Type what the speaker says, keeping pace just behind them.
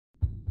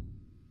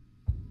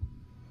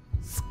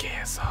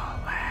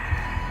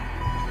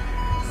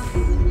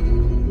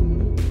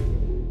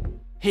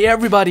Hey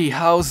everybody,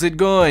 how's it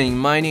going?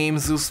 My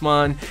name's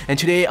Usman and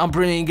today I'm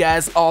bringing you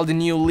guys all the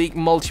new leaked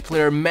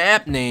multiplayer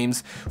map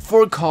names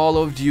for Call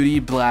of Duty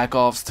Black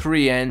Ops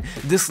 3, and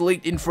this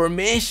leaked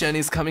information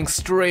is coming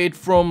straight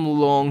from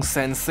Long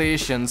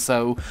Sensation.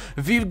 So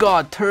we've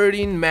got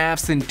 13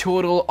 maps in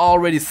total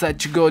already set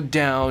to go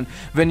down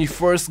when you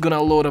first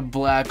gonna load up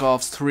Black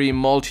Ops 3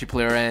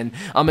 multiplayer, and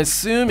I'm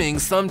assuming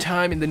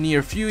sometime in the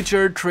near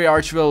future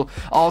Treyarch will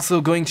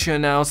also going to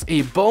announce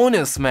a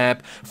bonus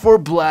map for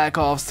Black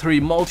Ops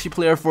 3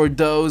 multiplayer for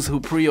those who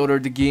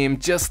pre-ordered the game,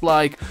 just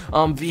like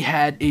we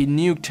had a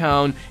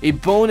NukeTown, a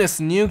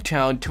bonus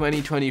NukeTown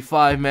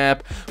 2025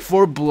 map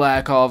for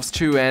Black Ops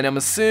 2, and I'm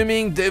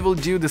assuming they will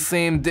do the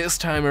same this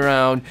time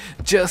around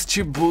just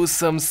to boost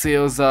some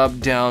sales up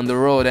down the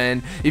road.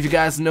 And if you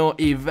guys know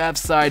a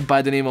website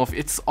by the name of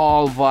It's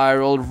All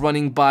Viral,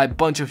 running by a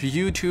bunch of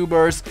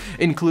YouTubers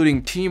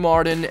including T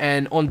Martin,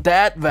 and on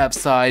that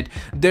website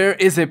there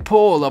is a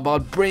poll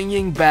about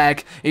bringing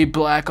back a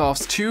Black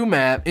Ops 2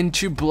 map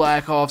into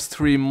Black Ops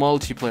 3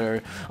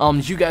 multiplayer.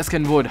 You guys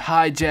can vote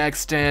Hijack,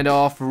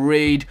 Standoff,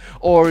 Raid,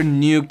 or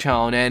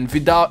NukeTown, and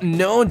without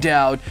no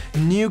doubt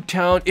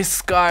NukeTown is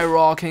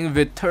skyrocketing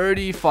with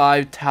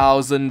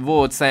 35,000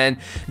 votes, and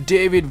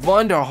David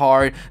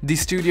Vanderhaar, the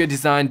studio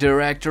design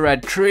director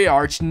at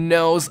Treyarch,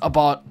 knows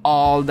about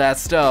all that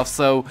stuff.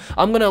 So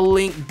I'm gonna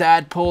link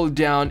that poll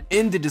down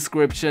in the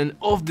description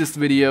of this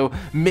video.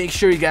 Make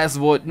sure you guys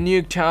vote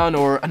NukeTown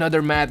or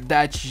another map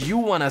that you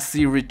wanna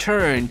see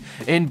return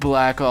in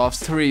Black Ops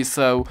 3.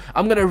 So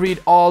I'm gonna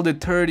read all the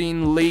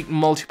 13 leaked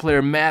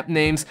multiplayer map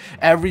names.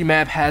 Every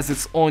map has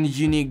its own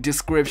unique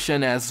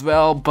description as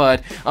well,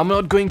 but I'm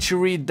not going to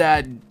read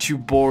that to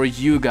bore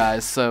you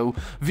guys. So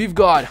we've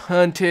got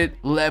Hunted,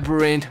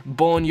 Labyrinth,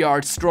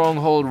 Boneyard,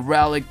 Stronghold,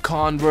 Relic,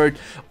 Convert,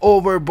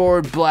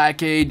 Overboard,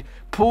 Blockade,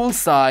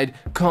 Poolside,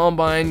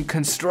 Combine,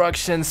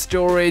 Construction,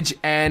 Storage,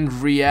 and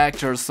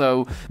Reactor.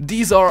 So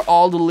these are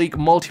all the leaked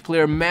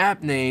multiplayer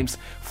map names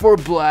for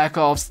Black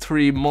Ops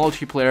 3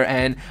 multiplayer,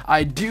 and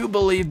I do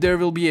believe there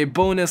will be a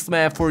bonus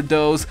map for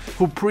those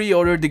who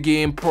pre-ordered the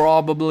game,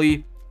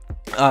 probably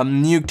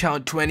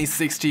NukeTown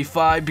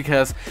 2065,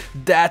 because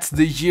that's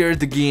the year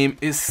the game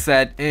is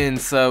set in.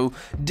 So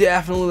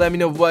definitely let me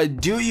know, what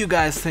do you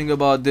guys think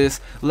about this?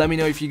 Let me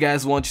know if you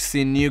guys want to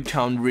see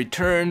NukeTown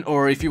return,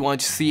 or if you want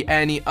to see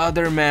any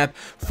other map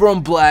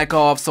from Black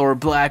Ops or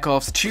Black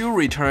Ops 2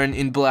 return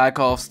in Black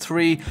Ops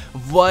 3.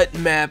 What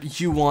map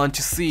you want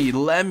to see,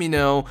 let me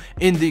know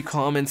in the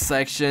comment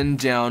section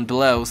down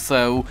below.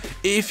 So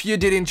if you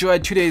did enjoy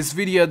today's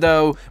video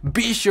though,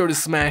 be sure to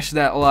smash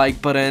that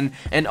like button,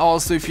 and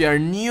also if you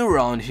are new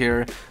around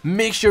here,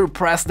 make sure to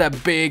press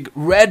that big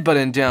red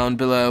button down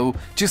below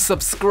to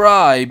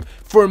subscribe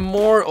for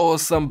more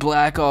awesome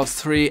Black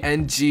Ops 3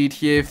 and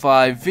GTA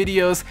 5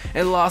 videos.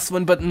 And last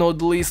one but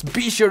not least,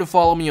 be sure to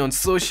follow me on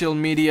social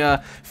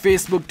media,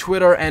 Facebook,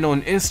 Twitter, and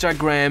on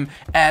Instagram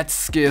at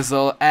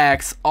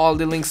SkizzleX. All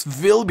the links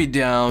will be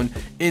down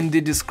in the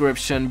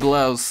description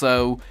below.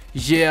 So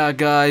yeah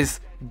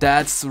guys,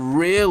 that's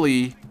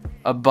really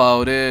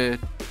about it.